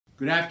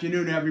Good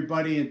afternoon,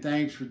 everybody, and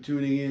thanks for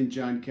tuning in.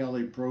 John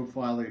Kelly,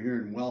 Profiler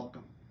here, and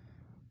welcome.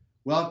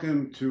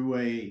 Welcome to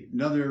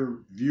another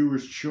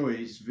Viewer's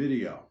Choice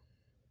video.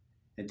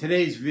 And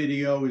today's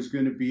video is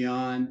going to be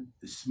on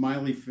the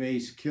smiley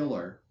face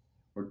killer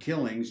or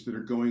killings that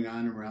are going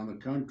on around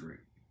the country.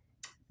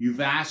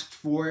 You've asked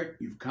for it,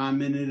 you've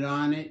commented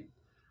on it,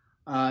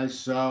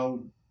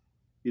 so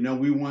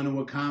we want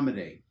to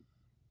accommodate.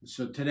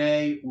 So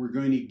today we're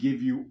going to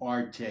give you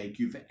our take.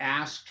 You've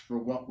asked for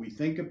what we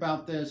think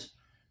about this,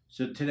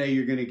 so today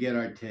you're going to get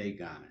our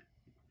take on it.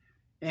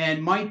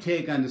 And my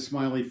take on the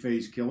smiley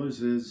face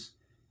killers is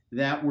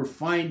that we're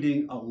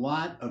finding a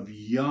lot of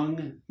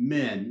young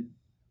men,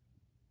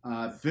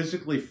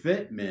 physically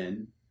fit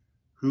men,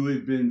 who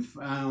have been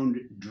found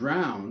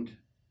drowned,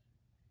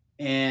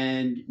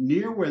 and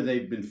near where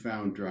they've been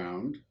found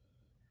drowned,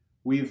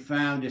 we've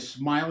found a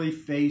smiley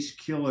face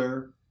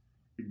killer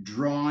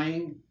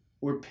drawing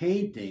or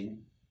painting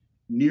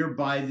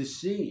nearby the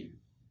scene.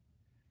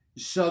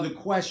 So the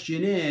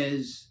question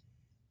is,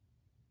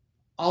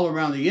 all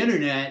around the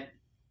internet,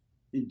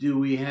 do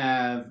we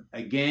have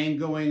a gang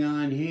going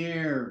on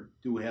here?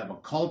 Do we have a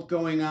cult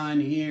going on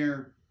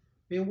here?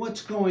 I mean,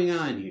 what's going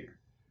on here?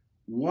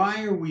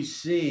 Why are we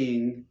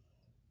seeing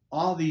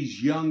all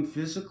these young,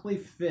 physically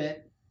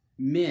fit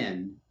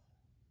men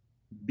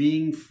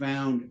being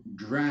found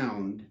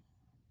drowned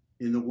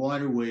in the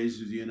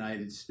waterways of the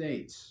United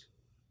States?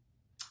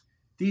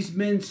 These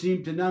men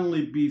seem to not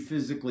only be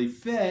physically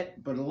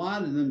fit, but a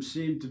lot of them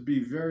seem to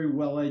be very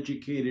well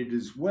educated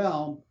as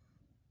well.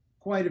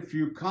 Quite a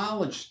few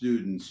college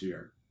students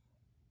here.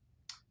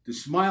 The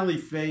smiley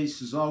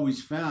face is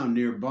always found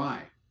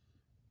nearby.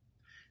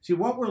 See,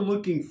 what we're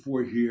looking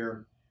for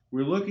here,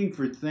 we're looking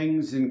for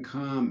things in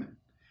common.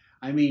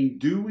 I mean,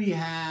 do we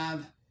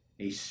have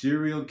a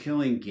serial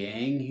killing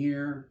gang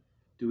here?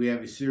 Do we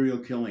have a serial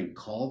killing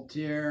cult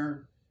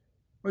here?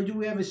 Or do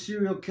we have a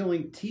serial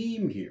killing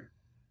team here?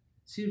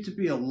 Seems to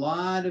be a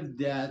lot of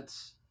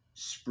deaths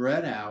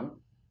spread out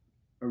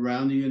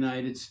around the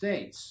United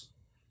States.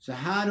 So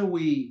how do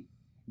we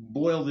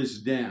boil this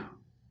down?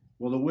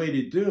 Well, the way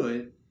to do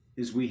it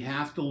is we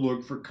have to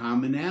look for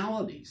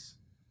commonalities.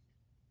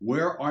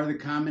 Where are the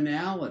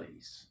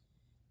commonalities?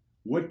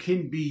 What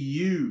can be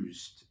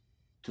used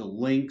to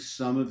link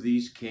some of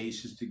these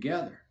cases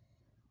together?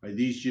 Are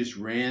these just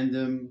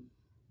random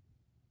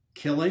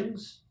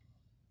killings?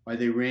 Are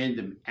they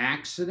random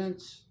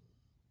accidents?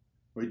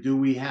 Or do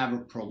we have a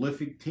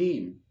prolific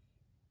team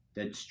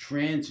that's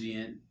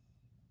transient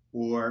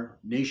or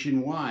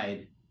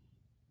nationwide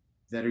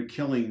that are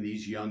killing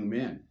these young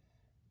men?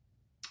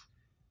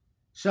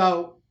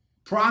 So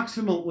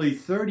approximately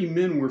 30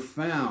 men were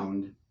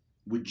found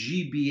with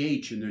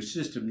GBH in their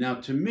system. Now,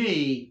 to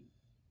me,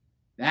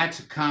 that's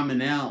a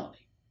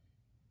commonality.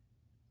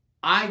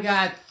 I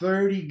got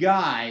 30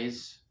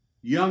 guys,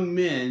 young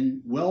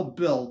men, well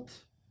built,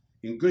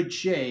 in good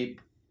shape,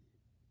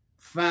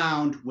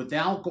 found with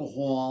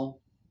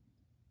alcohol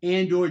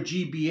and or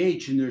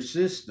GBH in their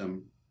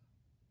system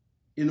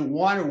in the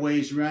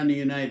waterways around the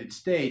United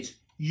States.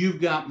 You've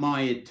got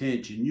my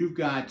attention. You've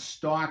got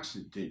Stock's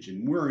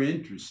attention. We're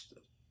interested.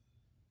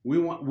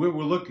 We're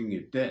looking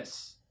at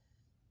this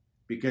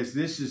because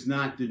this is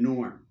not the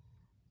norm.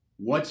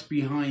 What's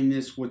behind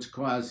this? What's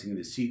causing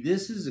this? See,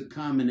 this is a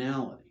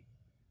commonality.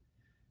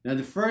 Now,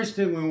 the first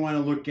thing we want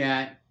to look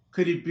at,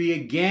 could it be a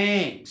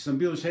gang? Some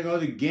people say, oh,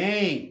 the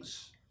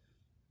gangs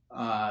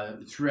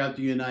throughout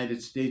the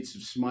United States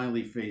of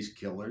smiley face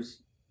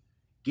killers,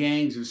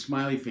 gangs of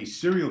smiley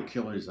face serial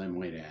killers, I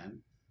might add.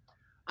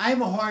 I have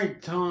a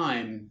hard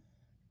time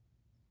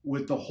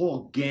with the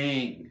whole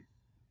gang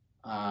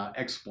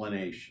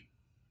explanation.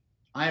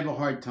 I have a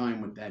hard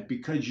time with that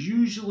because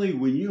usually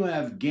when you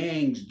have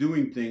gangs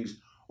doing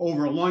things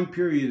over a long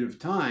period of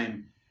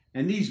time,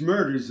 and these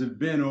murders have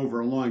been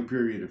over a long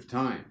period of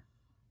time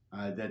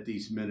that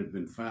these men have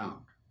been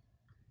found.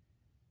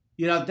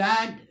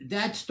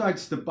 That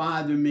starts to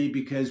bother me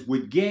because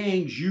with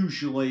gangs,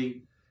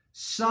 usually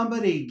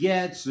somebody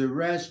gets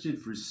arrested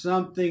for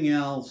something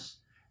else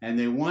and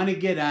they want to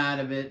get out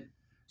of it,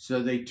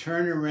 so they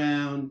turn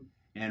around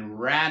and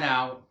rat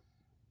out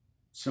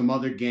some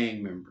other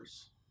gang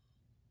members.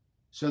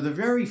 So the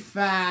very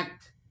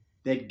fact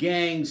that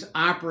gangs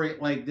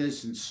operate like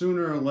this, and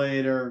sooner or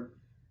later,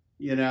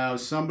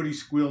 somebody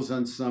squeals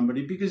on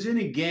somebody, because in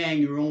a gang,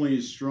 you're only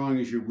as strong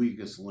as your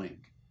weakest link.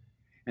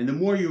 And the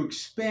more you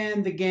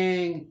expand the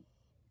gang,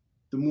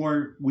 the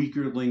more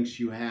weaker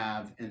links you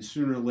have, and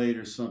sooner or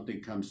later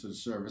something comes to the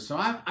surface. So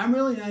I'm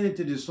really not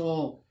into this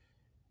whole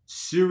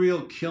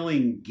serial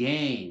killing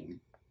gang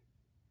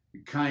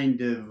kind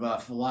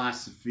of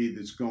philosophy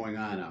that's going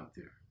on out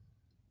there.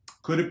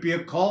 Could it be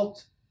a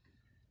cult?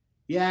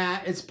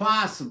 Yeah, it's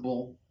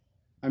possible.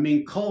 I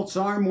mean, cults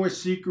are more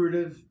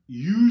secretive.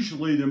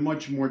 Usually they're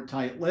much more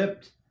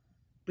tight-lipped.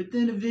 But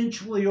then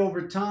eventually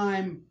over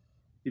time,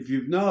 if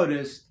you've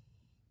noticed,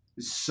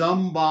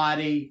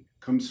 somebody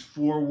comes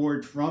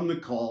forward from the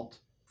cult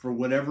for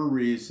whatever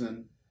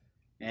reason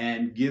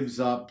and gives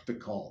up the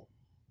cult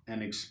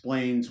and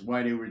explains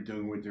why they were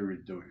doing what they were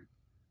doing.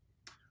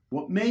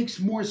 What makes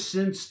more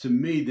sense to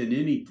me than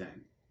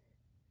anything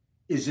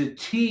is a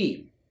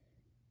team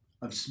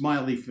of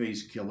smiley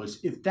face killers.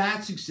 If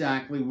that's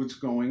exactly what's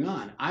going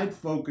on, I'd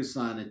focus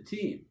on a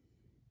team.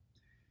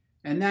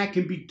 And that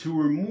can be two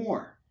or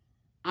more.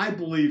 I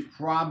believe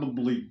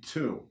probably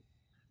two.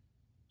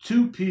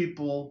 Two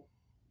people,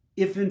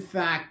 if in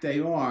fact they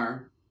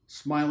are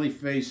smiley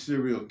face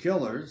serial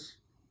killers,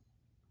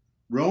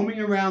 roaming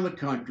around the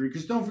country,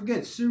 because don't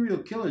forget, serial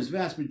killers,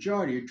 vast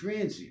majority are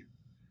transient.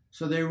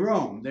 So they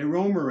roam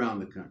around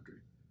the country.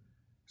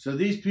 So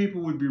these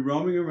people would be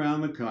roaming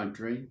around the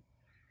country,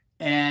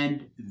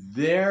 and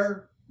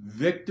their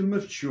victim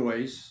of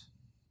choice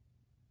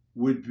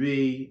would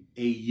be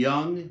a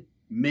young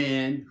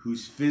man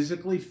who's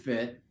physically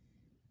fit,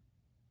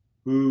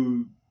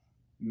 who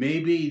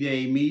maybe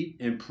they meet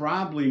and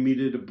probably meet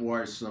at a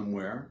bar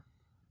somewhere,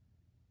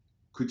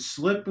 could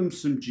slip him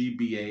some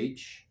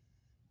GBH,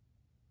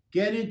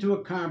 get into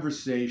a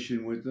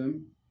conversation with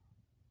them,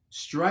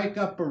 strike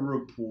up a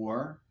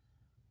rapport,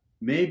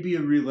 maybe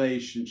a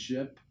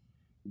relationship,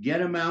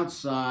 get him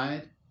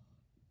outside,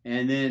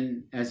 and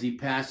then as he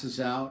passes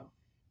out,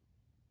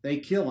 they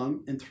kill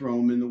him and throw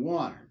him in the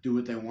water. Do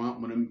what they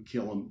want with him,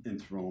 kill him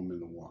and throw him in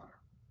the water.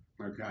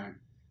 Okay?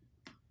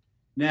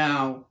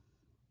 Now,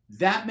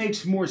 that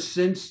makes more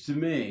sense to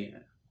me,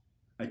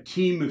 a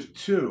team of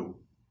two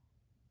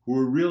who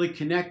are really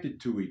connected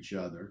to each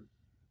other,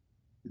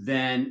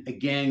 than a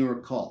gang or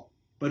a cult.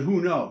 But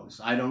who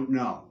knows? I don't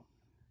know.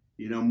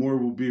 You know, more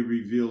will be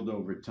revealed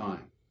over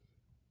time.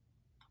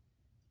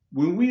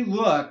 When we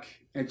look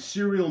at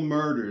serial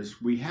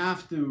murders, we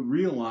have to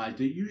realize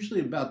that usually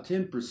about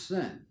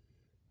 10%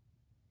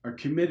 are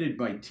committed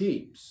by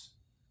teams.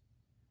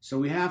 So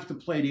we have to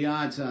play the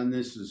odds on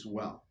this as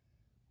well.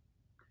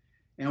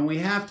 And we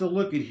have to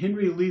look at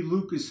Henry Lee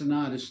Lucas and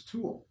Otis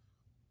Toole.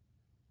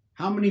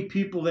 How many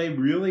people they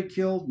really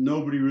killed,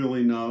 nobody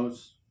really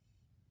knows.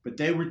 But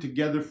they were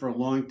together for a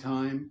long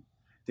time.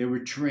 They were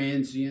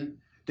transient.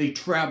 They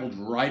traveled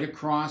right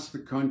across the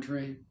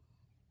country.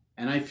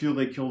 And I feel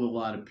they killed a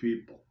lot of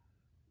people.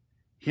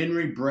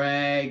 Henry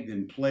bragged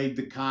and played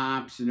the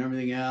cops and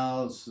everything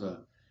else,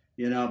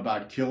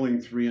 about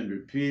killing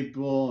 300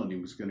 people, and he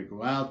was going to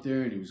go out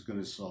there and he was going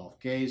to solve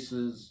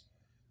cases.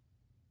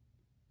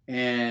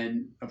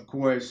 And of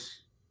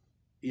course,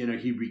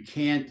 he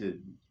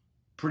recanted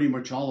pretty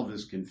much all of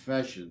his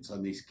confessions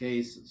on these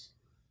cases.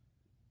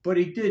 But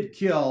he did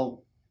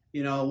kill,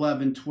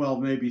 11,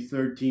 12, maybe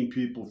 13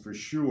 people for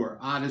sure.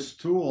 Otis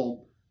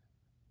Toole,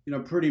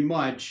 pretty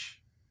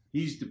much,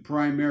 he's the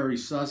primary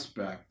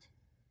suspect,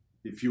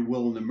 if you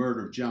will, in the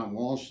murder of John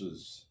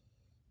Walsh's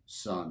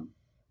son.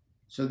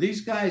 So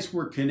these guys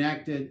were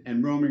connected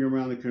and roaming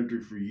around the country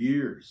for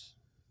years.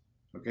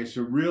 Okay,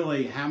 so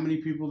really, how many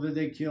people did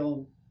they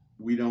kill?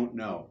 We don't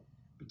know.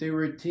 But they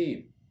were a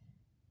team.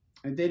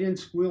 And they didn't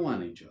squeal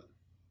on each other.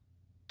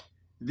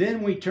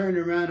 Then we turn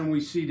around and we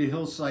see the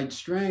Hillside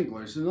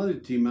Stranglers, another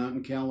team out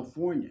in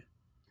California.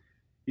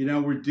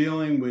 We're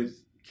dealing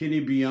with Kenny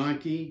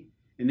Bianchi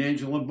and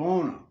Angela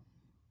Bono.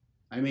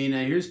 I mean,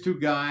 here's two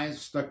guys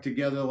stuck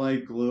together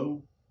like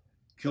glue,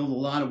 killed a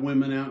lot of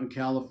women out in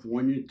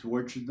California,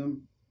 tortured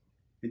them,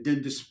 and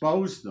then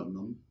disposed of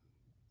them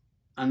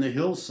on the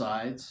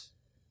hillsides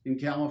in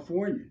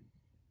California.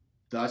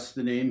 Thus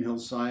the name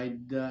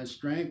Hillside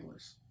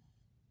Stranglers.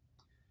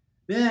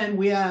 Then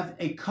we have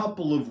a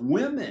couple of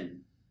women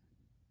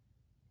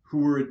who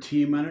were a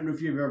team. I don't know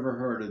if you've ever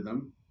heard of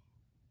them,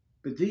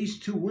 but these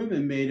two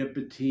women made up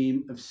a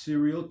team of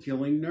serial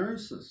killing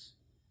nurses.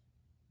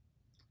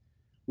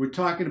 We're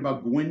talking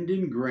about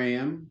Gwendolyn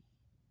Graham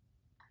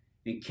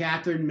and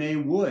Catherine May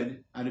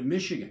Wood out of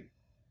Michigan.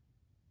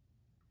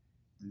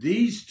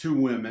 These two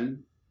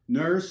women,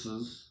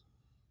 nurses,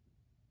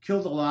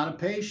 killed a lot of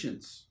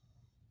patients.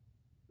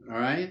 All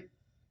right?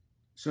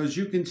 So as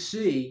you can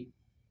see,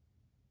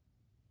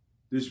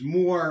 there's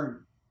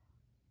more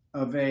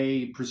of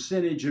a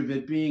percentage of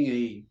it being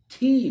a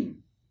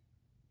team,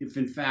 if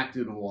in fact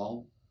at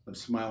all, of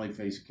smiley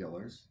face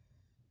killers,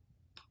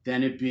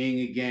 than it being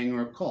a gang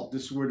or a cult.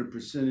 This is where the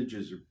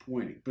percentages are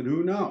pointing. But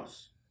who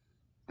knows?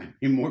 I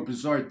mean, more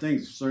bizarre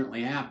things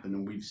certainly happen,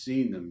 and we've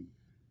seen them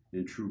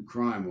in true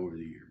crime over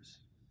the years.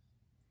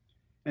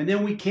 And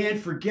then we can't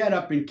forget,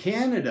 up in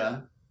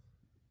Canada,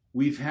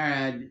 we've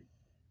had,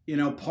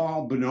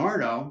 Paul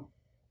Bernardo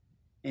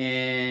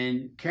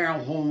and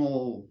Carol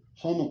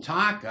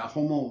Homoloka.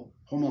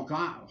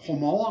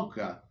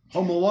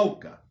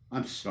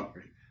 I'm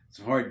sorry. It's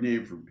a hard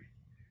name for me.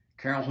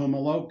 Carol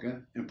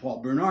Homoloka and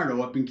Paul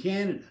Bernardo up in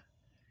Canada.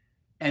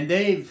 And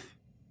they've,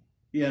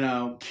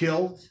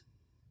 killed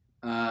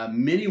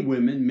many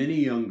women, many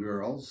young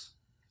girls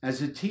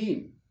as a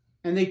team.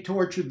 And they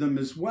tortured them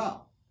as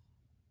well.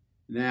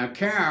 Now,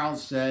 Carol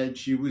said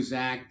she was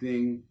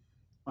acting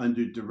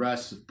under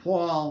duress of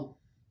Paul.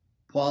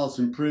 Paul's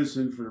in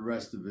prison for the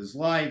rest of his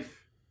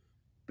life.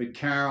 But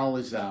Carol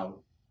is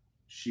out.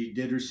 She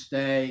did her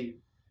stay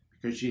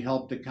because she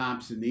helped the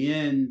cops in the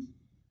end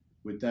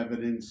with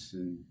evidence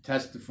and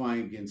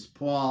testifying against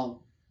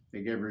Paul.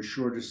 They gave her a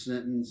shorter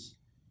sentence,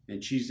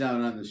 and she's out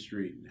on the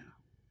street now.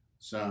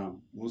 So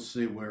we'll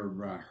see where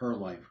her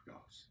life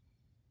goes.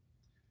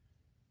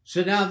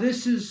 So now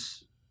this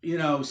is,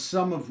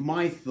 some of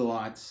my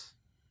thoughts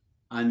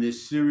on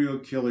this serial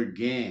killer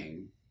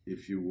gang,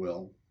 if you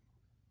will,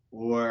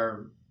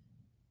 or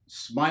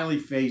smiley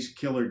face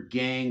killer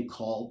gang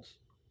cult,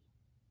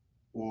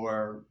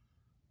 or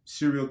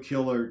serial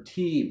killer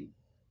team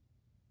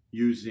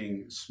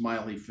using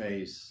smiley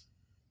face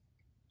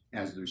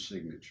as their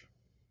signature.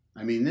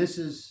 I mean, this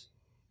is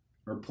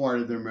part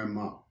of their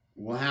MO.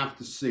 We'll have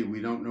to see.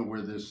 We don't know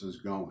where this is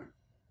going.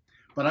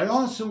 But I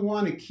also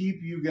want to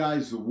keep you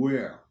guys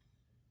aware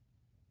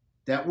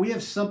that we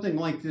have something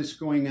like this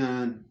going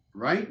on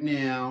right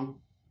now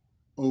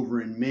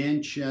over in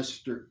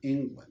Manchester,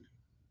 England.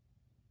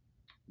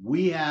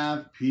 We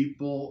have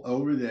people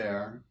over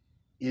there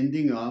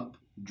ending up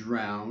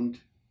drowned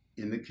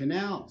in the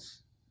canals.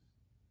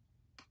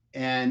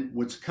 And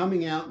what's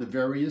coming out in the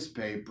various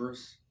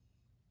papers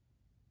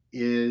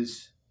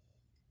is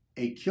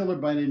a killer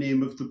by the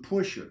name of the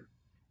Pusher.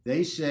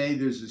 They say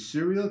there's a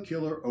serial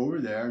killer over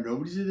there,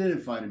 nobody's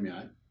identified him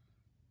yet,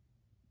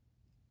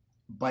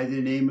 by the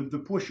name of the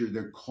Pusher.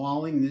 They're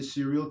calling this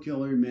serial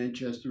killer in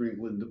Manchester,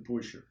 England, the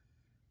Pusher.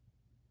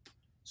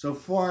 So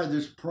far,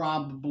 there's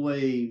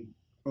probably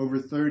over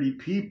 30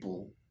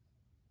 people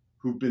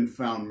who've been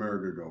found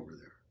murdered over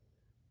there,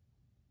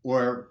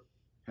 or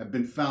have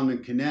been found in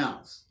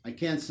canals. I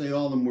can't say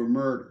all of them were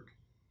murdered.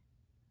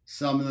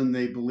 Some of them,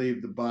 they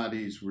believe the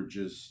bodies were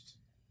just,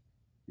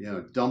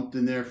 dumped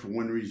in there for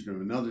one reason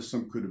or another.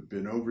 Some could have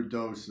been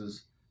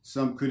overdoses.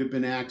 Some could have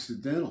been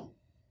accidental.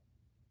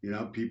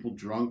 People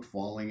drunk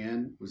falling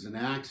in was an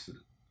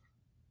accident.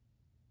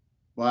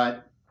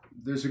 But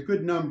there's a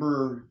good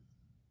number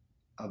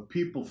of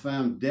people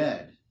found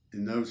dead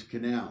in those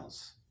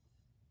canals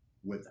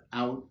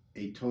without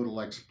a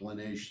total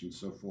explanation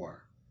so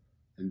far,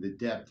 and the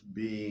depth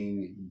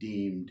being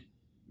deemed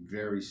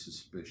very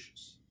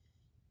suspicious.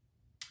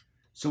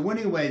 So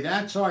anyway,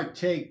 that's our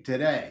take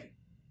today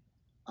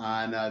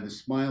on the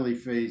smiley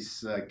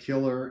face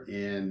killer,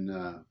 and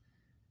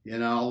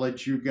I'll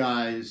let you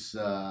guys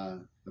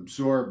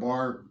absorb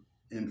our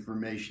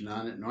information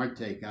on it and our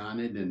take on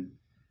it, and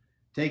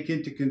take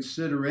into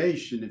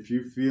consideration if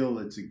you feel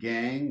it's a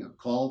gang, a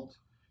cult,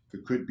 if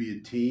it could be a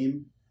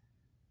team,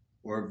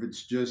 or if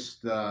it's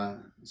just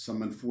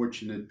some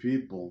unfortunate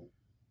people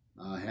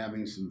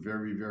having some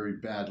very, very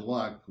bad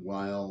luck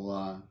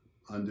while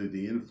under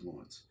the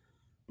influence.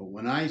 But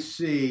when I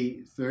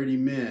see 30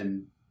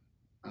 men,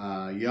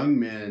 young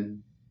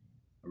men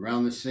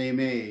around the same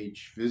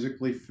age,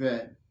 physically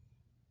fit,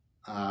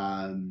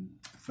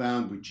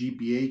 found with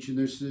GBH in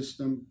their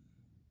system,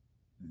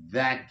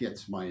 that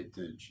gets my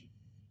attention.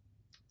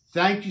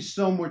 Thank you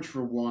so much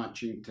for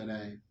watching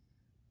today.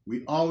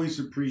 We always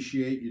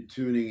appreciate you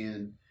tuning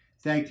in.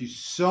 Thank you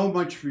so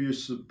much for your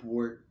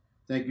support.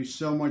 Thank you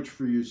so much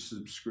for your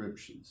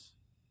subscriptions.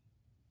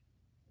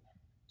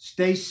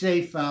 Stay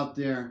safe out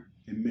there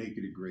and make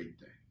it a great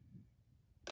day.